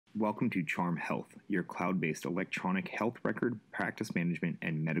Welcome to Charm Health, your cloud-based electronic health record, practice management,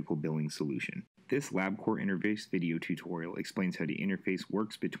 and medical billing solution. This LabCorp interface video tutorial explains how the interface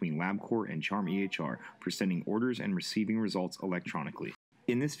works between LabCorp and Charm EHR for sending orders and receiving results electronically.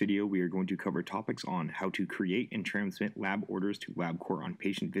 In this video, we are going to cover topics on how to create and transmit lab orders to LabCorp on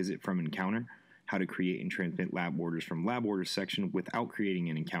patient visit from encounter, how to create and transmit lab orders from lab orders section without creating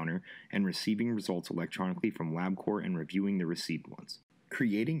an encounter, and receiving results electronically from LabCorp and reviewing the received ones.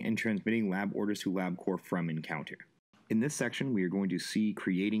 Creating and transmitting lab orders to LabCorp from encounter. In this section, we are going to see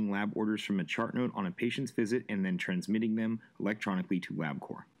creating lab orders from a chart note on a patient's visit and then transmitting them electronically to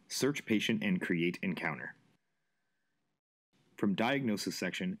LabCorp. Search patient and create encounter. From diagnosis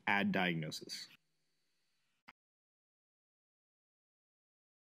section, add diagnosis.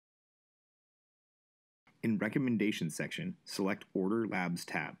 In recommendations section, select Order Labs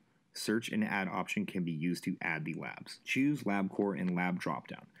tab. Search and add option can be used to add the labs. Choose LabCorp and Lab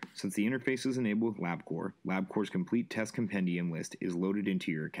dropdown. Since the interface is enabled with LabCorp, LabCorp's complete test compendium list is loaded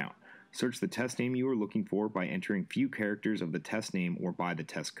into your account. Search the test name you are looking for by entering few characters of the test name or by the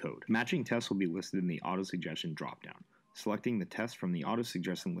test code. Matching tests will be listed in the auto-suggestion dropdown. Selecting the test from the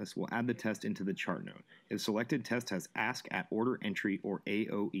auto-suggestion list will add the test into the chart note. If selected test has Ask at Order Entry or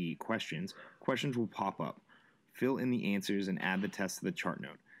AOE questions will pop up. Fill in the answers and add the test to the chart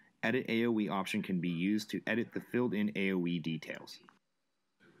note. Edit AOE option can be used to edit the filled-in AOE details.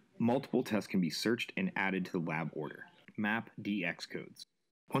 Multiple tests can be searched and added to the lab order. Map DX codes.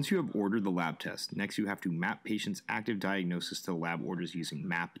 Once you have ordered the lab test, next you have to map patient's active diagnosis to the lab orders using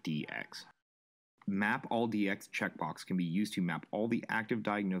Map DX. Map All DX checkbox can be used to map all the active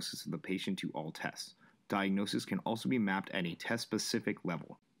diagnosis of the patient to all tests. Diagnosis can also be mapped at a test-specific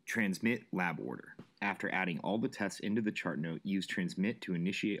level. Transmit lab order. After adding all the tests into the chart note, use Transmit to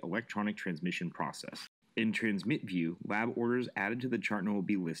initiate electronic transmission process. In Transmit view, lab orders added to the chart note will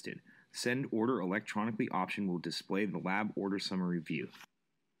be listed. Send Order Electronically option will display the lab order summary view.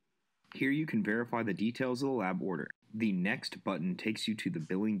 Here you can verify the details of the lab order. The Next button takes you to the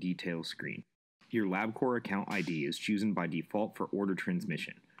billing details screen. Your LabCorp account ID is chosen by default for order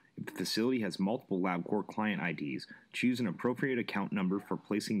transmission. If the facility has multiple LabCorp client IDs, choose an appropriate account number for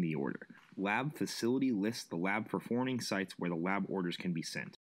placing the order. Lab facility lists the lab performing sites where the lab orders can be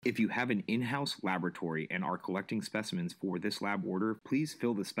sent. If you have an in-house laboratory and are collecting specimens for this lab order, please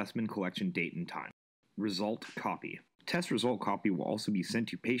fill the specimen collection date and time. Result copy. Test result copy will also be sent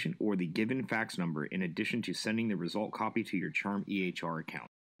to patient or the given fax number in addition to sending the result copy to your Charm EHR account.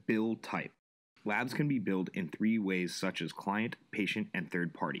 Bill type. Labs can be billed in three ways such as client, patient, and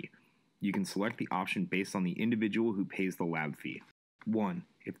third party. You can select the option based on the individual who pays the lab fee. 1.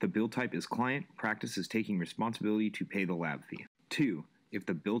 If the bill type is client, practice is taking responsibility to pay the lab fee. 2. If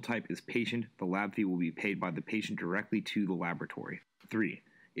the bill type is patient, the lab fee will be paid by the patient directly to the laboratory. 3.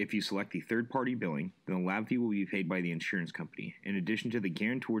 If you select the third-party billing, then the lab fee will be paid by the insurance company. In addition to the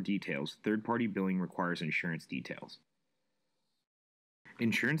guarantor details, third-party billing requires insurance details.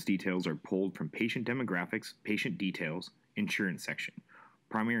 Insurance details are pulled from Patient Demographics, Patient Details, Insurance section.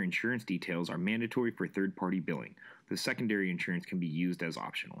 Primary insurance details are mandatory for third-party billing. The secondary insurance can be used as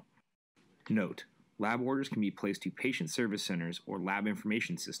optional. Note: lab orders can be placed to patient service centers or lab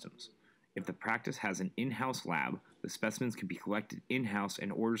information systems. If the practice has an in-house lab, the specimens can be collected in-house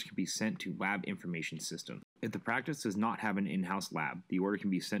and orders can be sent to lab information system. If the practice does not have an in-house lab, the order can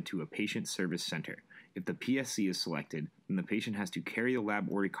be sent to a patient service center. If the PSC is selected, then the patient has to carry the lab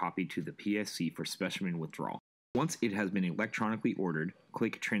order copy to the PSC for specimen withdrawal. Once it has been electronically ordered,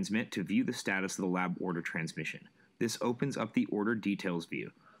 click Transmit to view the status of the lab order transmission. This opens up the order details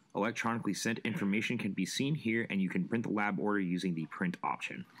view. Electronically sent information can be seen here, and you can print the lab order using the Print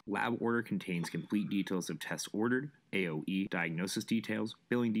option. Lab order contains complete details of tests ordered, AOE, diagnosis details,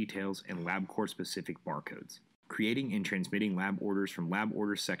 billing details, and LabCorp-specific barcodes. Creating and transmitting lab orders from lab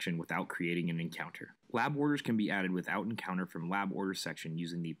orders section without creating an encounter. Lab orders can be added without encounter from lab orders section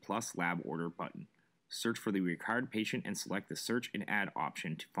using the plus lab order button. Search for the required patient and select the search and add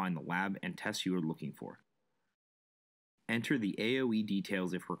option to find the lab and test you are looking for. Enter the AOE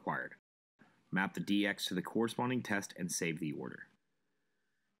details if required. Map the DX to the corresponding test and save the order.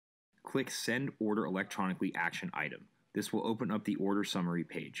 Click Send Order Electronically Action Item. This will open up the order summary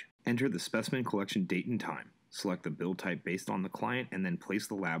page. Enter the specimen collection date and time. Select the bill type based on the client and then place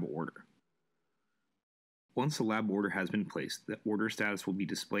the lab order. Once the lab order has been placed, the order status will be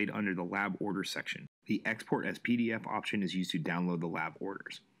displayed under the lab order section. The Export as PDF option is used to download the lab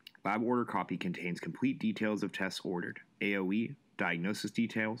orders. Lab order copy contains complete details of tests ordered, AOE, diagnosis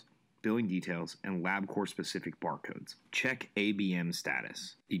details, billing details, and LabCorp-specific barcodes. Check ABM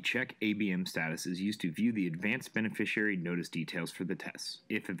status. The Check ABM status is used to view the advanced beneficiary notice details for the tests,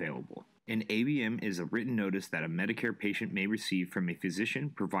 if available. An ABM is a written notice that a Medicare patient may receive from a physician,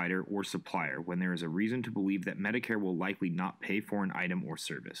 provider, or supplier when there is a reason to believe that Medicare will likely not pay for an item or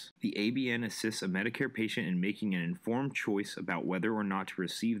service. The ABN assists a Medicare patient in making an informed choice about whether or not to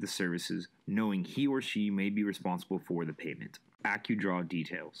receive the services, knowing he or she may be responsible for the payment. AccuDraw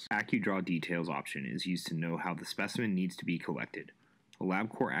details. AccuDraw details option is used to know how the specimen needs to be collected. The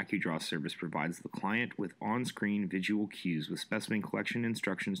LabCorp AccuDraw service provides the client with on-screen visual cues with specimen collection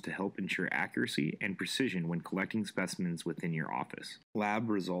instructions to help ensure accuracy and precision when collecting specimens within your office. Lab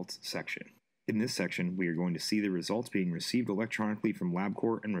Results section. In this section, we are going to see the results being received electronically from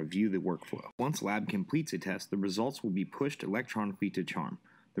LabCorp and review the workflow. Once Lab completes a test, the results will be pushed electronically to Charm.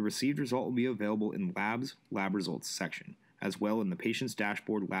 The received result will be available in Lab's Lab Results section, as well in the patient's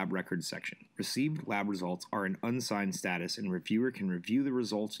dashboard lab records section. Received lab results are an unsigned status, and reviewer can review the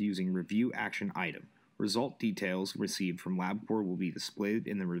results using Review Action Item. Result details received from LabCorp will be displayed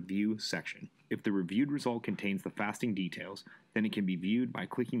in the Review section. If the reviewed result contains the fasting details, then it can be viewed by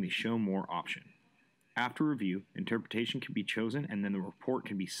clicking the Show More option. After review, interpretation can be chosen, and then the report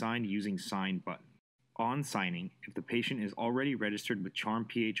can be signed using Sign button. On signing, if the patient is already registered with Charm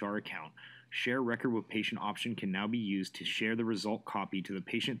PHR account, Share Record with Patient option can now be used to share the result copy to the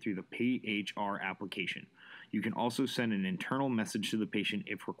patient through the PHR application. You can also send an internal message to the patient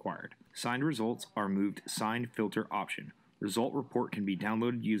if required. Signed results are moved Signed Filter option. Result report can be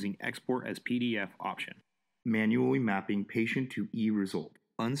downloaded using Export as PDF option. Manually mapping patient to e-result.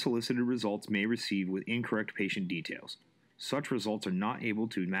 Unsolicited results may receive with incorrect patient details. Such results are not able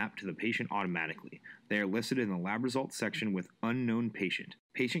to map to the patient automatically. They are listed in the lab results section with unknown patient.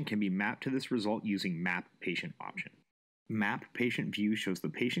 Patient can be mapped to this result using Map Patient option. Map Patient View shows the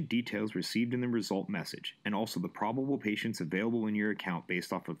patient details received in the result message, and also the probable patients available in your account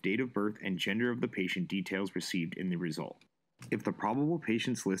based off of date of birth and gender of the patient details received in the result. If the probable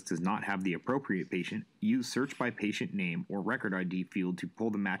patients list does not have the appropriate patient, use Search by Patient Name or Record ID field to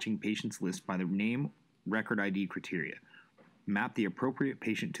pull the matching patients list by the name record ID criteria. Map the appropriate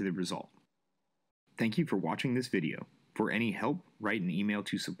patient to the result. Thank you for watching this video. For any help, write an email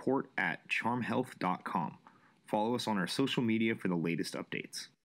to support@charmhealth.com. Follow us on our social media for the latest updates.